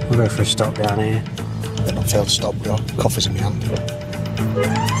 We'll go for a stop down here. Then I'll fail to stop, bro. Coffee's in my hand.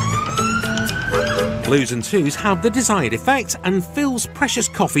 Blues and twos have the desired effect, and Phil's precious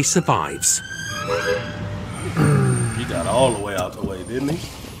coffee survives. He got all the way out the way, didn't he?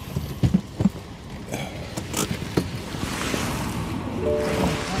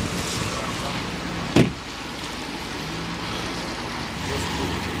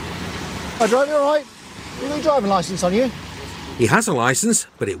 Hi, driver, all right? You got your driving licence on you? He has a licence,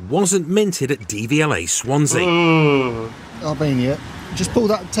 but it wasn't minted at DVLA Swansea. Albania. Just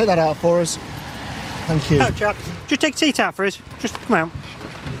take that out for us. Thank you. Oh, chap. Just take a seat out for us. Just come out.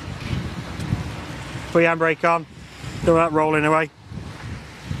 Put your handbrake on. Do that rolling away.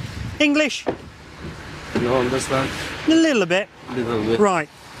 English? No, understand. A little bit. Little bit. Right.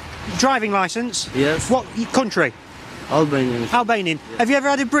 Driving licence? Yes. What country? Albanian. Albanian. Yes. Have you ever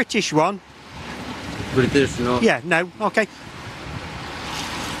had a British one? British, no. Yeah, no. Okay.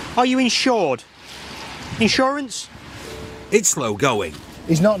 Are you insured? Insurance? It's slow going.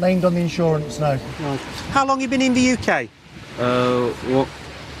 He's not named on the insurance, no. How long have you been in the UK?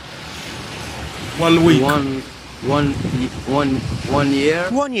 1 week. One year.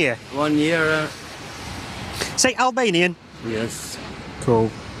 1 year. 1 year. Say Albanian. Yes. Cool.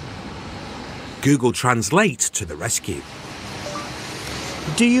 Google Translate to the rescue.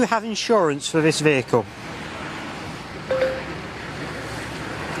 Do you have insurance for this vehicle?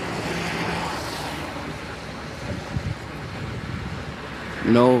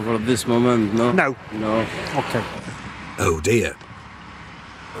 No, for this moment, no. No. No. Okay. Oh dear.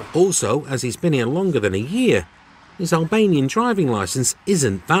 Also, as he's been here longer than a year, his Albanian driving licence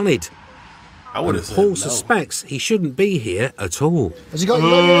isn't valid. I would have said Paul no. suspects he shouldn't be here at all. Has you got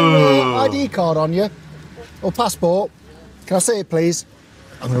your ID card on you? Or passport? Can I see it, please?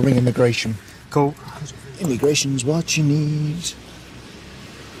 I'm going to ring immigration. Cool. Immigration's what you need.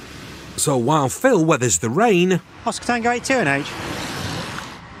 So while Phil weathers the rain, Oscar Tango 82 and H.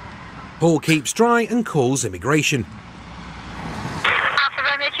 Paul keeps dry and calls immigration. Alpha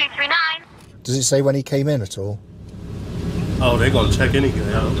Romeo 239. Does it say when he came in at all? Oh, they're going to check anything.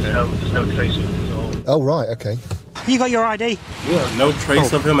 Okay. There's no trace of it at all. Oh, right, okay. You got your ID? Yeah. No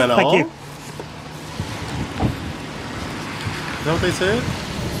trace of him at all? Thank you. Is that what they said?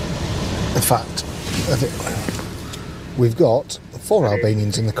 In fact, we've got 4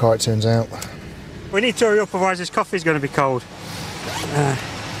 Albanians in the car, it turns out. We need to hurry up, otherwise this coffee's going to be cold.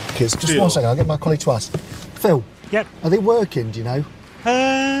 Kids, just 1 second, I'll get my colleague to ask. Phil? Yep. Are they working, do you know?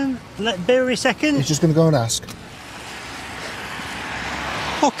 Bear with me a second. He's just going to go and ask.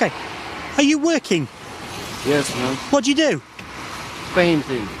 Okay. Are you working? Yes, ma'am. What do you do?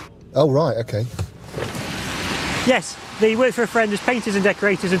 Painting. Oh, right, okay. Yes, they work for a friend as painters and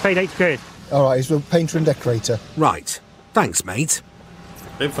decorators and paid 80 quid. All right, he's a painter and decorator. Right. Thanks, mate.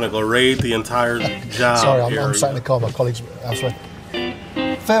 They're finna go raid the entire job. Sorry, area. I'm sat in the car, my colleague's elsewhere.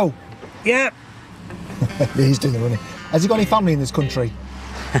 Phil? Yeah. He's doing the running. Has he got any family in this country?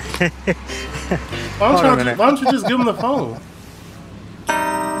 Why don't you just give him the phone?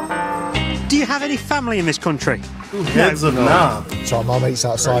 Do you have any family in this country? Heads of knob. So my mate's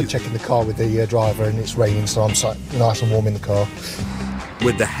outside checking the car with the driver and it's raining, so I'm sat nice and warm in the car.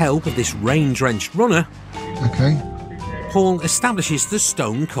 With the help of this rain-drenched runner, Okay. Paul establishes the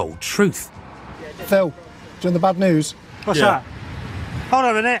stone-cold truth. Phil, doing the bad news? What's that? Hold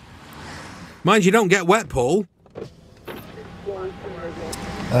on a minute. Mind you don't get wet, Paul.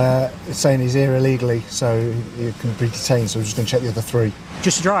 It's saying he's here illegally, so he can be detained, so we're just going to check the other 3.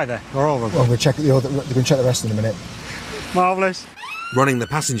 Just the driver, or all of them? Well, I'm going to check they're going to check the rest in a minute. Marvellous. Running the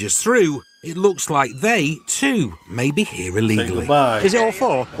passengers through, it looks like they, too, may be here illegally. Is it all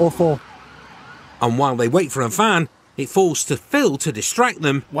 4? All 4. And while they wait for a van, it falls to Phil to distract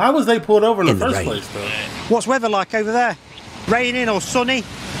them. Why was they pulled over in the first rain. place, though? What's weather like over there? Raining or sunny?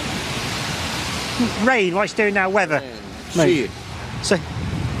 Rain, like it's doing now, weather. See it. So,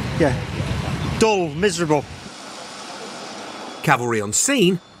 yeah. Dull, miserable. Cavalry on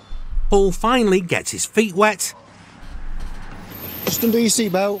scene, Paul finally gets his feet wet Just undo your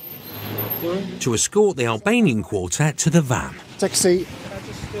seatbelt. to escort the Albanian quartet to the van. Take a seat.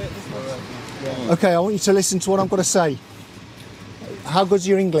 Okay, I want you to listen to what I'm going to say. How good's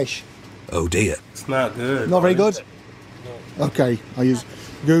your English? Oh dear. It's not good. Not very good? Okay, I'll use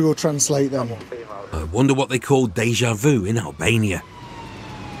Google Translate then. I wonder what they call deja vu in Albania.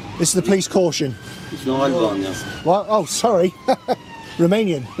 This is the police caution. It's not Albania. What? Oh, sorry.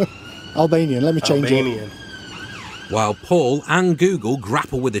 Romanian. Albanian, let me change Albanian. While Paul and Google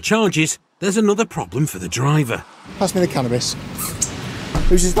grapple with the charges, there's another problem for the driver. it. Pass me the cannabis.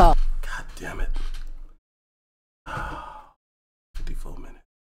 Whose is that? God damn it. 54 minutes.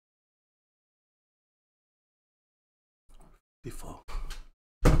 54.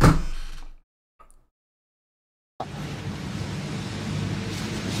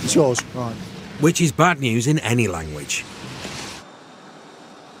 It's yours. Right. Which is bad news in any language.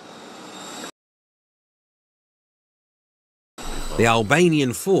 The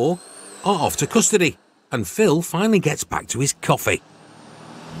Albanian 4 are off to custody, and Phil finally gets back to his coffee.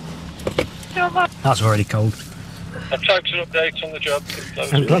 That's already cold. I've typed an update on the job.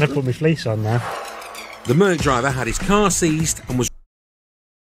 I'm glad I put my fleece on now. The Merc driver had his car seized and was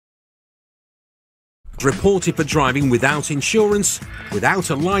reported for driving without insurance, without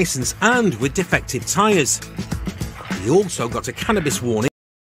a licence and with defective tyres. He also got a cannabis warning.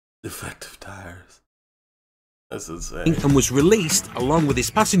 Defective tyres. That's insane. And was released along with his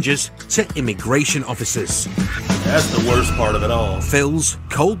passengers to immigration officers. That's the worst part of it all. Phil's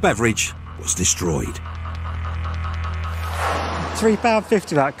cold beverage was destroyed.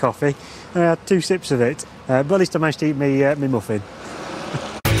 £3.50 that coffee, and I had 2 sips of it. But at least I managed to eat me muffin.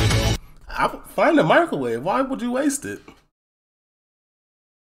 I find a microwave. Why would you waste it?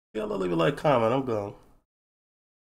 Yeah, leave a like, comment. I'm gone.